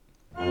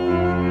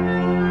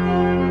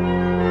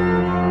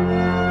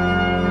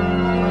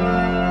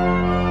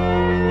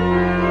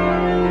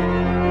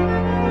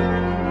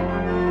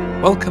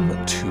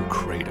Welcome to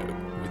Credo,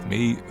 with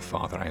me,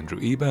 Father Andrew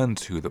Eburn,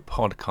 to the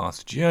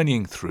podcast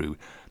journeying through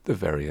the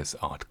various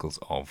articles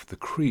of the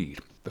Creed,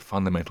 the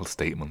fundamental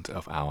statement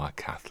of our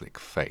Catholic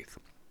faith.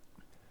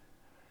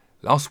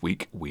 Last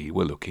week we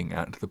were looking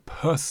at the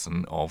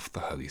person of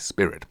the Holy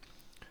Spirit,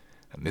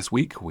 and this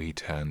week we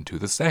turn to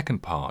the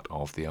second part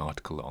of the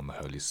article on the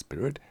Holy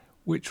Spirit,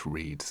 which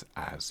reads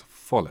as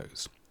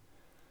follows: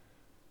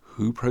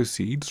 Who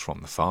proceeds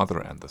from the Father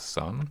and the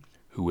Son,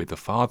 who with the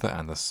Father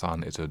and the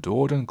Son is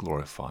adored and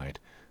glorified,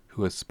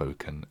 who has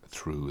spoken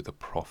through the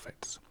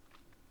prophets.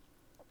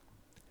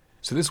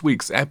 So this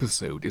week's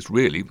episode is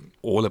really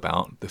all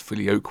about the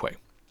Filioque.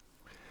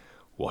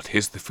 What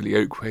is the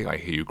Filioque, I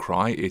hear you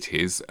cry? It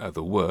is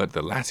the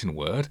Latin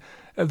word,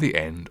 at the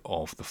end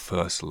of the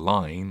first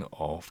line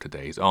of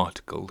today's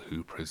article,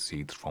 who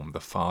proceeds from the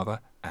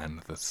Father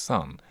and the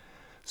Son.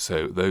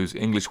 So those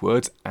English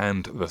words,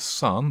 and the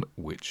Son,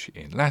 which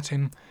in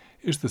Latin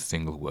is the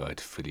single word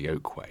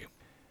Filioque.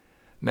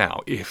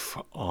 Now, if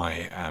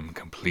I am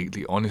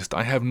completely honest,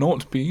 I have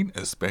not been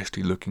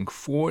especially looking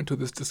forward to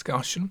this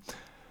discussion.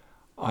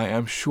 I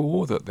am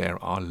sure that there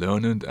are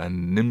learned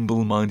and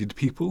nimble-minded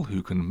people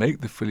who can make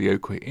the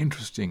Filioque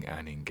interesting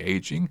and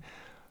engaging,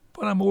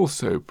 but I'm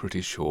also pretty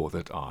sure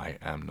that I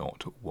am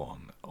not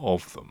one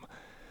of them.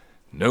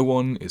 No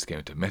one is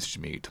going to message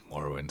me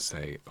tomorrow and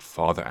say,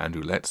 Father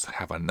Andrew, let's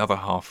have another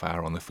half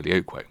hour on the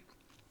Filioque.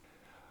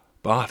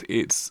 But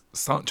it's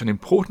such an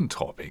important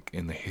topic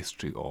in the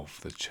history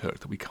of the Church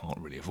that we can't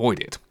really avoid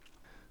it.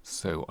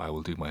 So I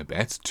will do my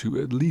best to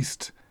at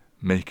least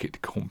make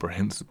it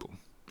comprehensible,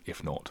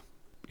 if not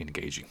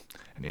engaging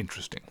and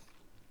interesting.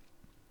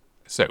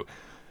 So,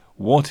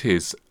 what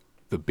is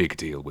the big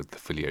deal with the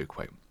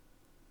Filioque?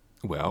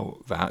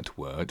 Well, that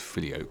word,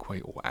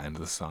 Filioque, or and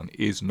the Son,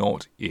 is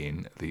not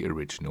in the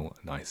original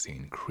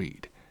Nicene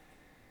Creed.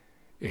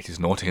 It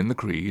is not in the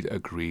creed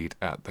agreed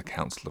at the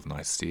Council of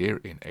Nicaea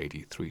in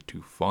AD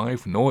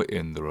 325, nor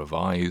in the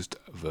revised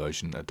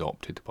version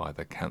adopted by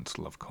the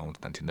Council of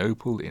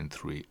Constantinople in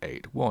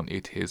 381.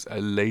 It is a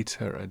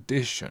later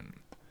addition.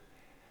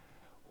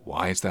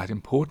 Why is that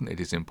important? It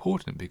is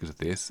important because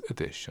this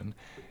addition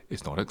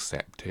is not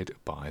accepted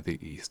by the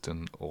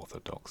Eastern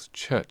Orthodox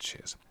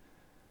churches.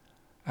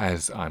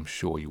 As I'm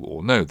sure you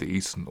all know, the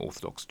Eastern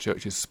Orthodox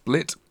Church is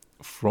split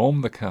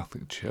from the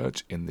Catholic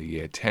Church in the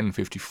year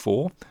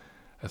 1054,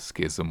 a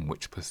schism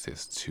which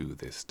persists to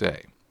this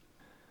day.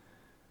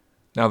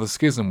 Now, the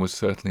schism was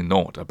certainly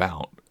not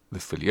about the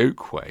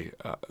Filioque,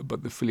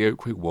 but the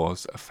Filioque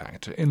was a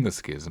factor in the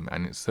schism,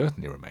 and it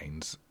certainly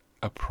remains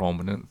a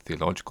prominent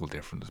theological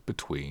difference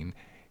between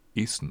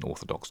Eastern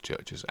Orthodox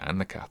churches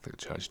and the Catholic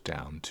Church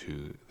down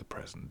to the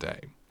present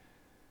day.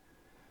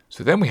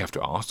 So then we have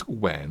to ask,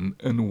 when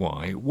and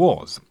why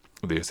was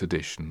this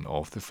addition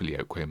of the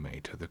Filioque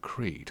made to the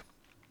Creed?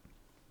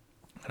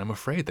 And I'm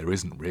afraid there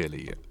isn't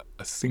really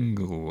a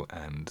single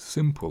and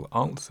simple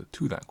answer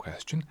to that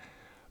question,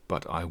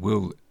 but I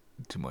will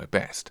do my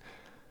best.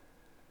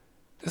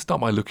 Let's start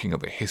by looking at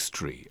the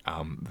history.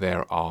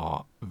 There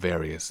are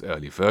various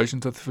early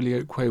versions of the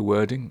Filioque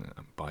wording.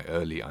 By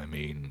early, I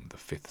mean the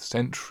 5th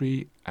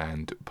century,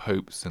 and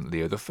Pope St.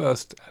 Leo I,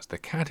 as the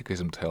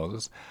Catechism tells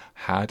us,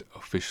 had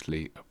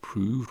officially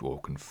approved or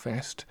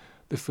confessed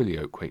the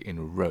Filioque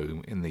in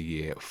Rome in the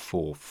year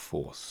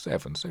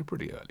 447, so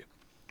pretty early.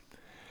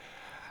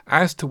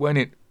 As to when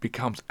it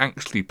becomes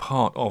actually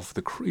part of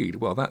the Creed,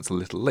 well, that's a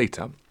little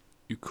later.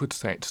 You could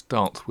say it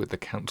starts with the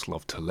Council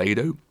of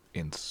Toledo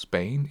in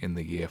Spain in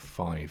the year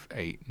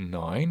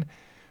 589,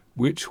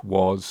 which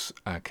was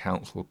a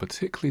council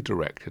particularly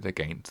directed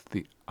against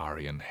the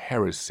Arian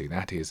heresy.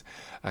 That is,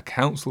 a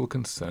council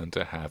concerned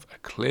to have a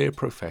clear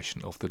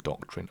profession of the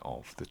doctrine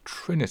of the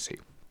Trinity.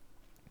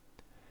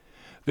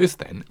 This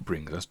then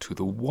brings us to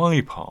the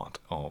why part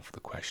of the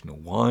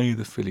question, why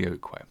the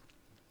Filioque?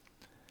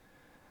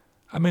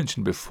 I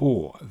mentioned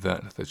before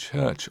that the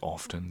Church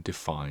often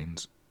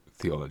defines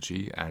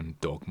theology and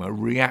dogma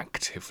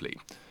reactively.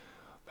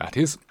 That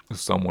is,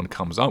 someone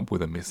comes up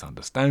with a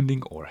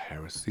misunderstanding or a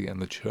heresy,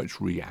 and the Church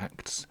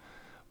reacts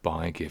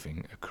by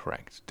giving a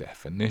correct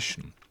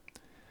definition.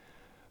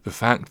 The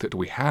fact that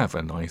we have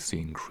a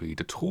Nicene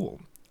Creed at all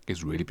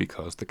is really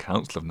because the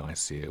Council of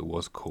Nicaea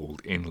was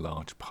called in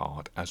large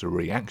part as a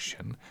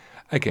reaction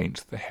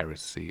against the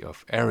heresy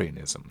of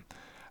Arianism,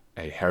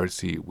 a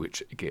heresy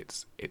which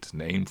gets its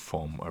name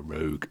from a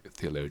rogue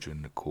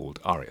theologian called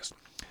Arius.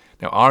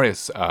 Now,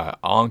 Arius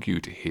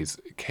argued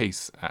his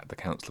case at the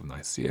Council of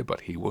Nicaea,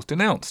 but he was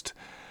denounced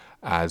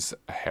as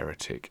a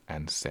heretic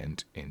and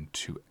sent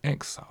into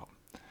exile.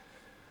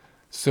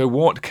 So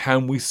what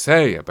can we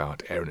say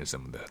about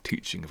Arianism, the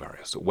teaching of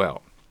Arius?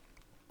 Well,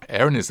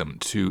 Arianism,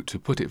 to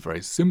put it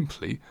very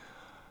simply,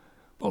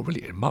 well,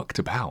 really, it mucked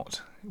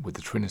about with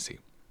the Trinity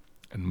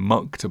and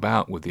mucked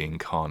about with the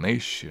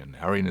Incarnation.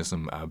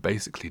 Arianism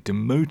basically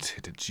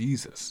demoted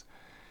Jesus.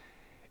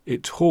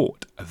 It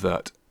taught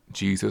that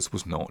Jesus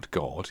was not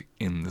God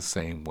in the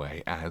same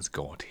way as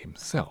God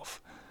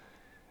himself.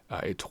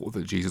 It taught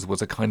that Jesus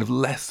was a kind of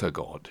lesser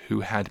God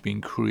who had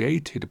been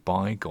created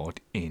by God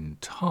in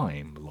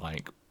time,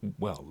 like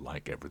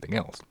everything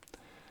else.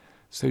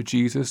 So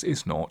Jesus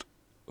is not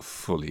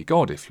fully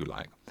God, if you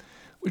like,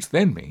 which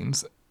then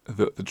means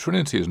that the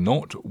Trinity is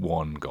not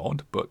one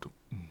God, but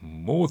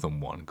more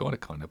than one God, a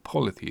kind of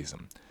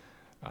polytheism.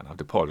 And I have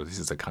to apologize, this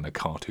is a kind of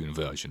cartoon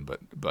version,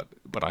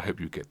 but I hope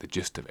you get the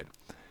gist of it.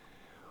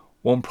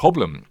 One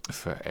problem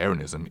for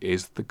Arianism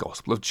is the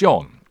Gospel of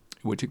John,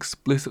 which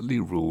explicitly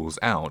rules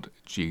out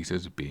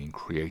Jesus being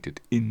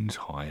created in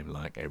time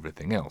like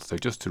everything else. So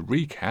just to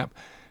recap,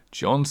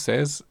 John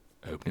says,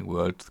 opening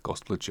words, the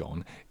Gospel of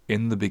John,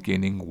 in the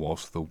beginning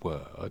was the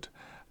Word,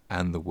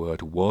 and the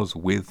Word was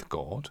with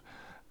God,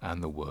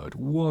 and the Word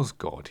was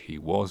God. He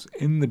was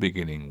in the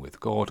beginning with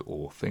God.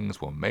 All things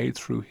were made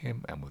through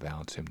him, and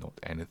without him not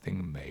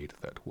anything made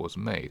that was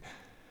made.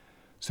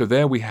 So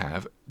there we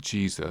have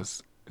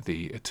Jesus,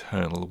 the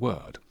eternal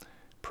Word,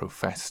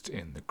 professed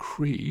in the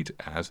Creed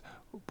as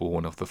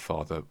born of the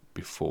Father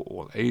before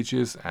all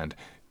ages and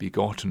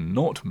begotten,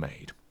 not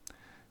made,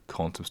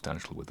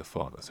 consubstantial with the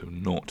Father, so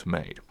not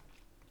made.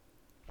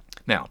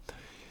 Now,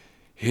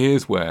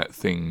 here's where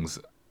things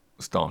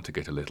start to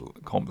get a little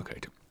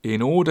complicated.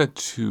 In order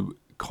to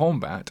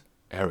combat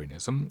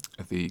Arianism,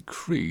 the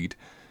Creed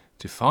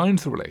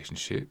defines the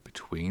relationship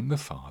between the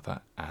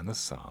Father and the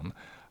Son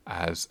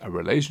as a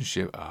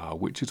relationship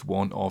which is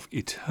one of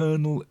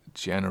eternal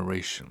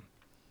generation.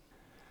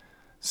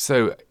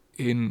 So,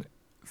 in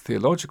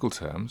theological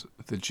terms,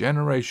 the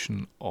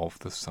generation of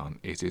the Son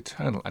is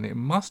eternal, and it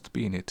must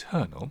be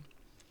eternal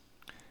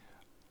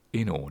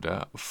in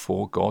order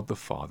for God the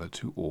Father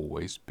to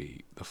always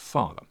be the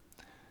Father.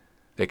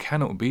 There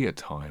cannot be a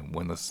time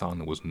when the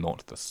Son was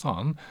not the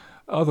Son,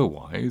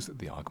 otherwise,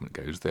 the argument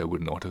goes, there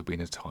would not have been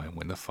a time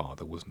when the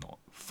Father was not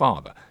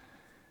Father.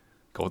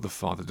 God the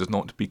Father does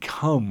not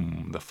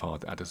become the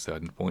Father at a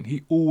certain point.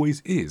 He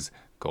always is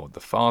God the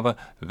Father.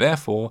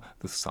 Therefore,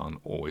 the Son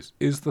always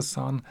is the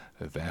Son.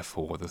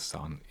 Therefore, the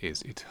Son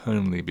is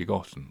eternally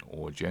begotten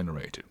or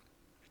generated.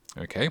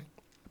 Okay?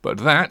 But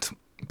that,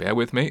 bear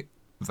with me,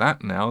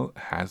 that now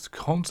has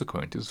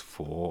consequences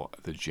for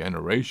the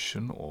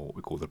generation, or what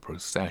we call the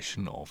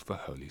procession of the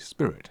Holy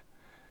Spirit.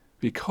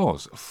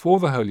 Because for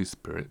the Holy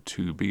Spirit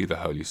to be the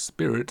Holy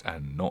Spirit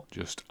and not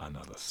just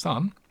another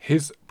Son,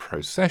 his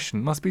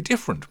procession must be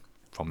different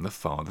from the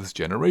Father's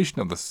generation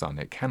of the Son.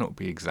 It cannot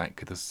be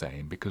exactly the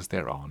same because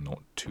there are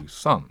not two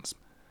Sons.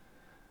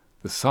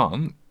 The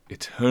Son,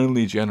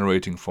 eternally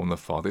generating from the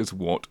Father, is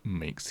what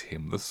makes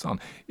him the Son.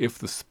 If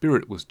the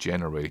Spirit was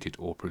generated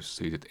or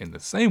proceeded in the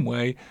same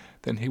way,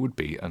 then he would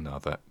be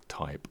another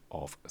type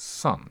of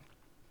Son.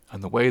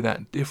 And the way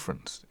that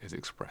difference is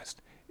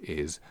expressed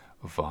is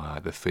via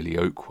the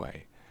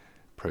filioque,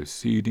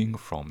 proceeding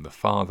from the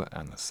Father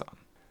and the Son.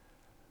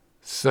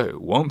 So,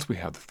 once we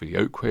have the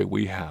filioque,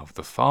 we have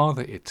the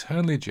Father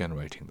eternally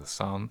generating the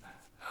Son,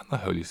 and the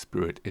Holy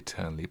Spirit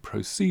eternally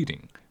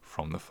proceeding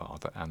from the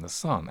Father and the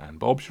Son. And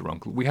Bob's your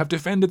uncle, we have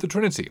defended the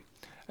Trinity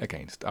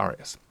against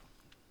Arius.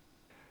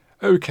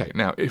 Okay,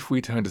 now if we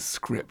turn to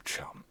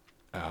Scripture,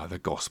 the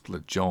Gospel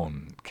of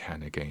John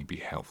can again be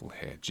helpful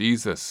here.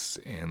 Jesus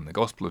in the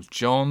Gospel of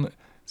John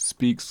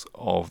speaks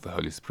of the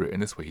Holy Spirit in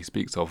this way. He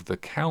speaks of the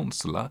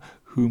Counselor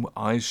whom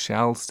I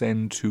shall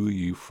send to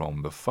you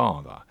from the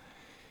Father.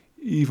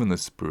 Even the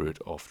Spirit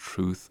of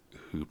truth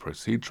who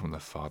proceeds from the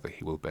Father,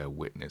 he will bear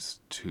witness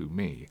to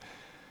me.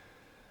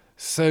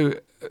 So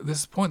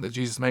this point that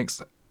Jesus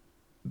makes,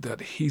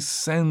 that he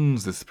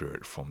sends the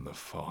Spirit from the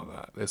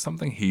Father, there's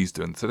something he's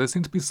doing. So there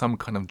seems to be some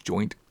kind of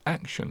joint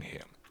action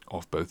here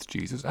of both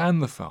Jesus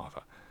and the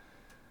Father.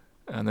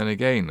 And then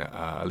again,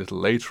 a little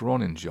later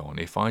on in John,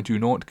 if I do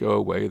not go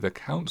away, the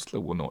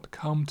Counselor will not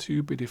come to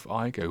you, but if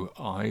I go,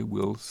 I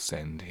will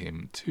send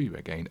him to you.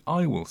 Again,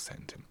 I will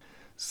send him.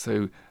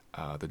 So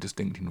the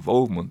distinct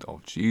involvement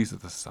of Jesus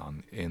the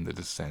Son in the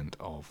descent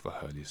of the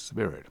Holy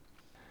Spirit.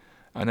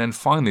 And then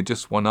finally,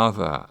 just one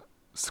other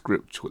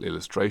scriptural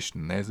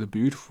illustration. There's a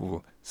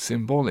beautiful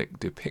symbolic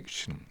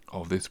depiction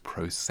of this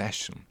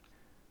procession.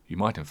 You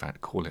might in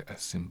fact call it a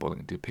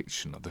symbolic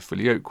depiction of the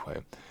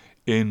filioque.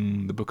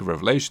 In the book of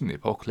Revelation, the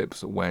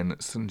Apocalypse, when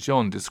St.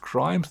 John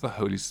describes the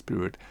Holy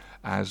Spirit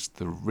as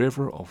the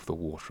river of the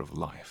water of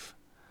life.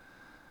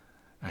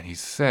 And he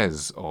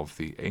says of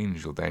the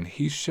angel then,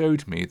 he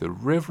showed me the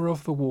river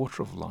of the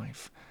water of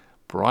life,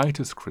 bright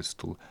as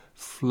crystal,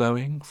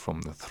 flowing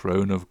from the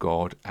throne of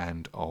God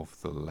and of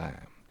the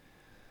Lamb.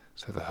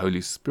 So the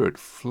Holy Spirit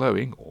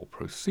flowing, or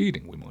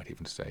proceeding, we might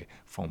even say,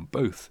 from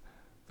both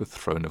the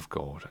throne of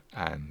God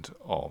and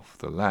of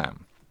the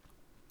Lamb.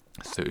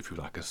 So if you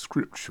like, a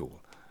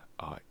scriptural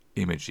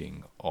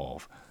imaging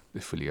of the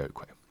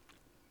filioque.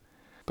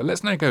 But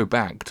let's now go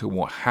back to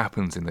what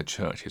happens in the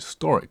church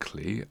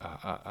historically,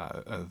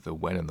 the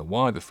when and the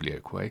why of the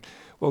filioque.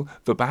 Well,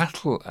 the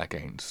battle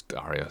against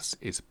Arius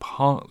is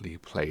partly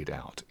played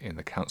out in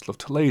the Council of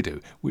Toledo,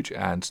 which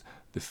adds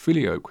the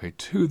filioque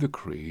to the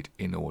Creed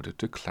in order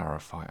to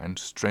clarify and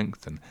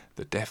strengthen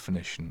the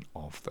definition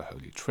of the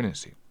Holy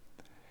Trinity.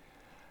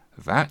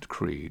 that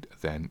creed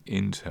then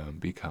in turn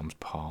becomes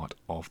part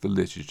of the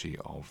liturgy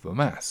of the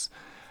Mass.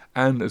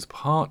 And as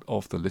part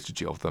of the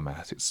liturgy of the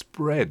Mass, it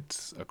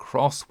spreads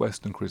across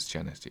Western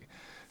Christianity.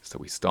 So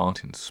we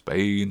start in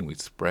Spain, we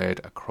spread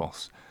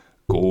across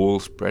Gaul,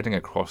 spreading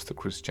across the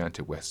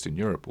Christianity of Western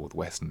Europe, or the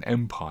Western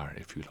Empire,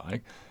 if you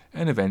like,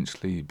 and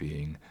eventually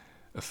being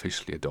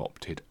officially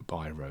adopted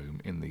by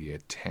Rome in the year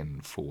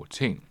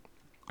 1014.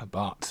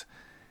 But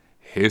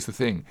here's the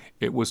thing,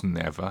 it was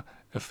never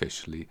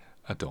officially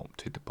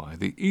adopted by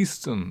the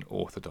Eastern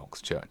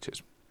Orthodox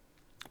churches.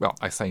 Well,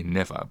 I say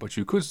never, but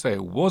you could say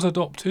it was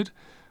adopted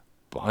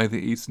by the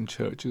Eastern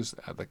churches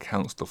at the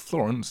Council of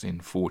Florence in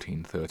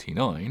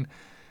 1439,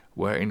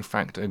 where in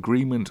fact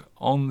agreement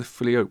on the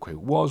Filioque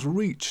was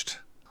reached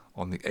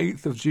on the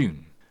 8th of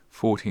June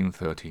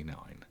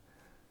 1439.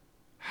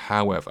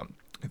 However,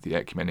 the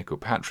Ecumenical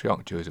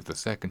Patriarch Joseph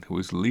II, who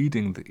was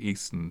leading the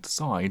Eastern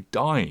side,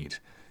 died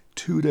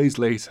 2 days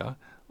later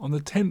on the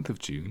 10th of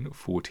June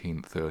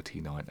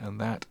 1439, and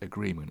that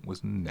agreement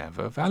was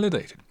never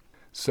validated.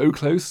 So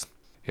close,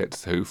 yet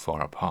so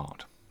far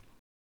apart.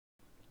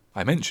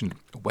 I mentioned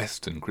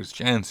Western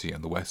Christianity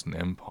and the Western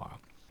Empire,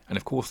 and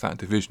of course that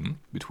division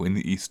between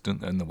the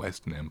Eastern and the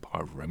Western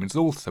Empire of Rome is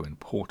also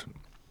important,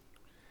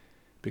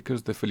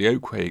 because the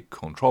Filioque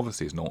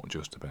controversy is not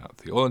just about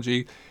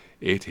theology,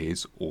 it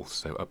is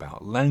also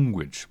about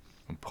language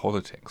and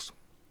politics.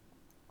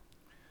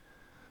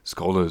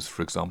 Scholars,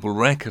 for example,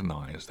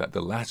 recognize that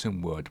the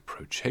Latin word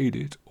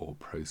procedit or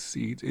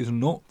proceeds is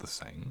not the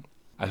same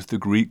as the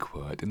Greek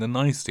word in the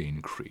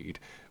Nicene Creed,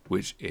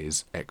 which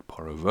is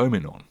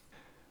ekporovomenon.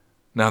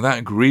 Now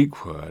that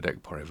Greek word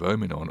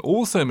ekporovomenon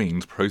also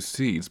means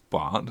proceeds,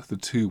 but the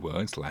two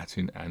words,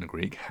 Latin and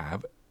Greek,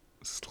 have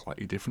a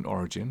slightly different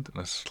origin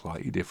and a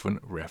slightly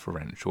different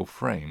referential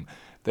frame.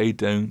 They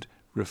don't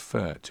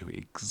refer to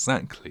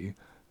exactly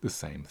the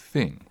same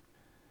thing.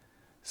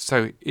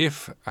 So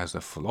if, as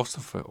a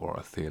philosopher or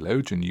a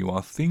theologian, you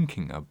are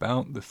thinking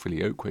about the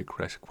Filioque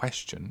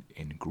question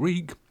in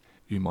Greek,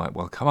 you might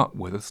well come up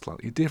with a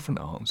slightly different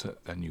answer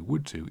than you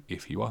would do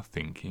if you are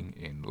thinking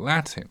in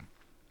Latin.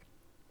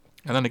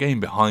 And then again,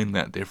 behind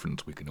that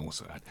difference, we can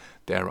also add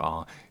there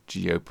are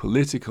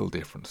geopolitical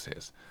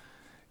differences.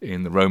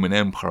 In the Roman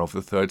Empire of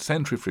the 3rd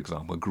century, for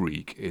example,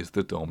 Greek is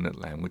the dominant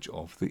language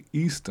of the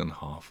eastern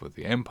half of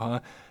the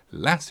empire,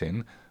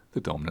 Latin the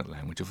dominant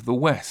language of the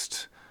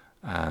west.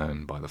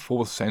 And by the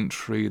 4th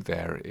century,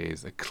 there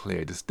is a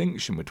clear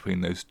distinction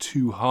between those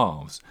two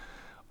halves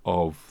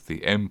of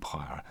the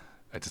empire,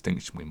 a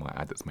distinction we might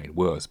add that's made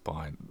worse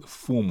by the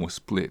formal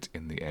split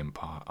in the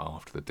empire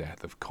after the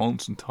death of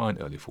Constantine,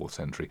 early 4th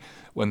century,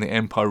 when the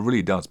empire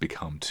really does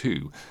become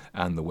two,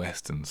 and the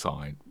western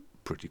side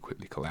pretty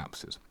quickly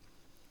collapses.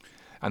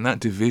 And that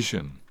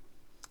division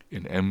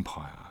in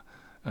empire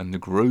and the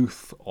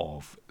growth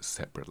of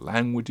separate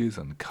languages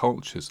and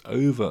cultures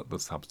over the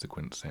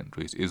subsequent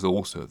centuries is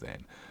also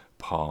then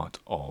part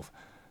of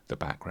the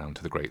background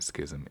to the Great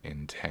Schism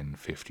in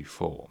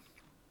 1054.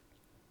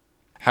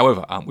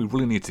 However, we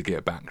really need to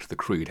get back to the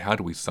Creed. How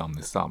do we sum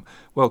this up?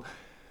 Well,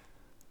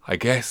 I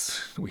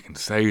guess we can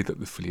say that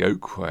the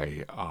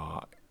Filioque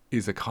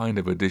is a kind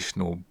of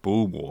additional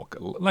bulwark,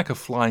 like a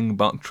flying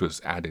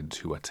buttress added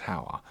to a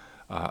tower,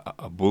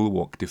 a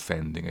bulwark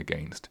defending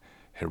against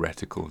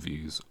heretical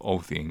views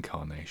of the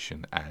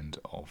Incarnation and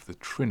of the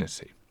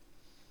Trinity.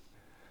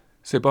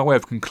 So by way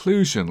of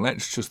conclusion,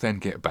 let's just then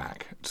get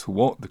back to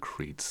what the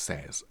Creed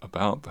says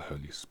about the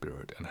Holy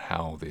Spirit and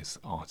how this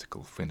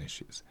article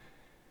finishes.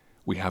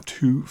 We have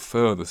two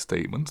further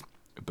statements,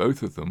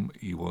 both of them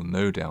you will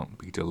no doubt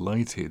be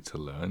delighted to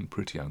learn,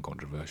 pretty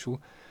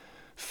uncontroversial.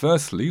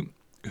 Firstly,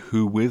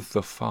 who with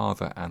the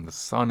Father and the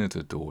Son is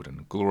adored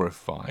and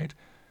glorified.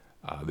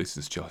 This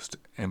is just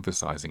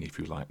emphasizing, if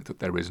you like, that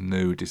there is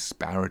no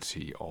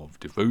disparity of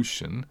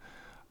devotion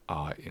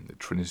in the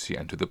Trinity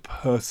and to the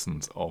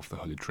persons of the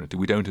Holy Trinity.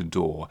 We don't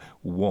adore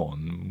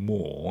one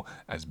more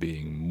as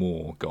being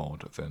more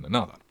God than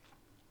another.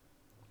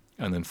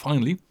 And then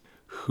finally,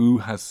 who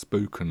has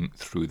spoken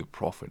through the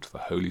prophets? The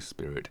Holy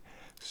Spirit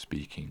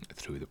speaking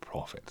through the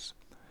prophets.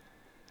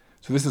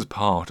 So this is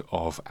part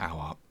of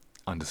our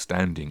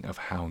understanding of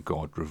how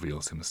God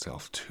reveals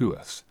himself to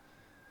us.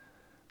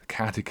 The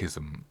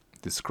Catechism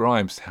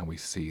describes how we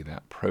see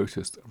that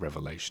protest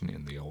revelation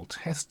in the Old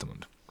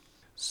Testament.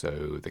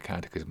 So the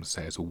Catechism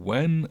says,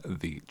 when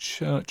the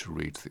Church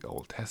reads the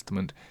Old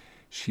Testament,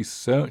 she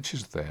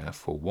searches there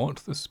for what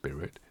the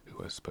Spirit,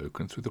 who has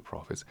spoken through the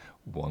prophets,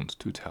 wants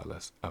to tell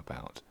us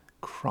about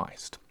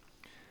Christ.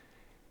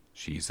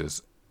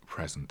 Jesus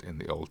present in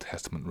the Old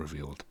Testament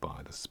revealed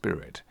by the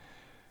Spirit.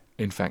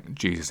 In fact,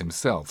 Jesus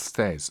himself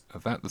says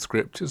that the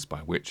scriptures, by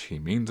which he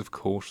means, of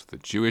course, the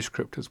Jewish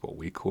scriptures, what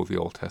we call the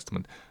Old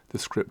Testament, the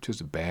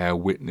scriptures bear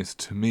witness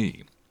to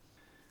me.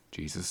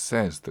 Jesus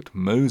says that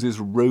Moses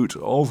wrote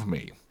of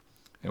me.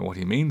 And what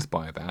he means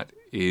by that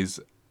is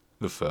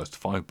the first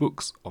 5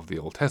 books of the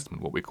Old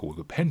Testament, what we call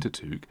the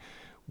Pentateuch,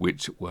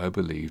 which were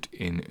believed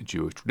in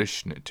Jewish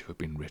tradition to have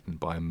been written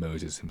by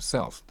Moses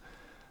himself.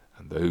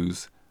 And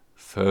those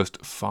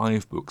first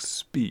 5 books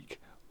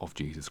speak of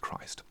Jesus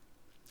Christ.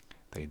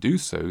 They do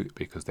so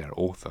because their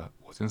author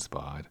was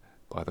inspired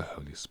by the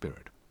Holy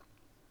Spirit.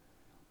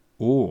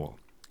 All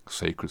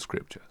sacred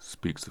scripture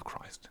speaks of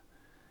Christ.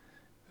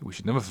 We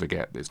should never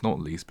forget this, not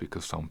least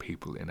because some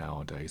people in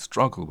our day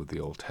struggle with the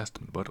Old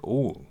Testament, but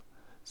all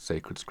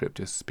sacred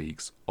scripture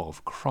speaks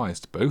of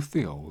Christ, both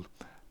the Old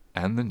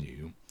and the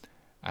New,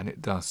 and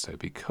it does so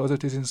because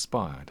it is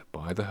inspired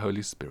by the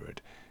Holy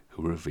Spirit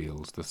who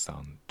reveals the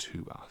Son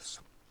to us.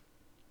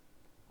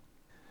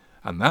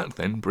 And that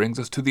then brings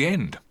us to the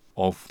end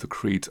of the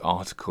Creed's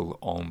article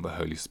on the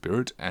Holy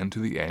Spirit and to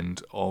the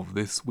end of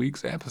this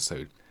week's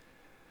episode.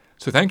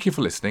 So thank you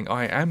for listening.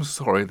 I am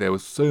sorry there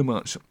was so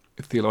much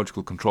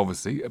theological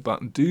controversy,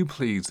 but do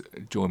please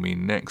join me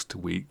next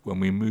week when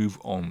we move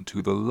on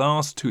to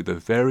the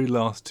very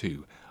last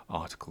two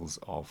articles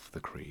of the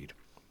Creed.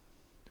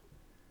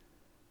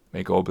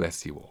 May God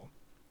bless you all,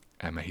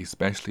 and may He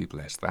specially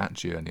bless that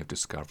journey of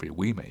discovery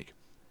we make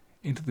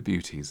into the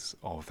beauties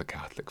of the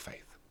Catholic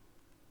faith.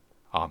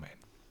 Amen.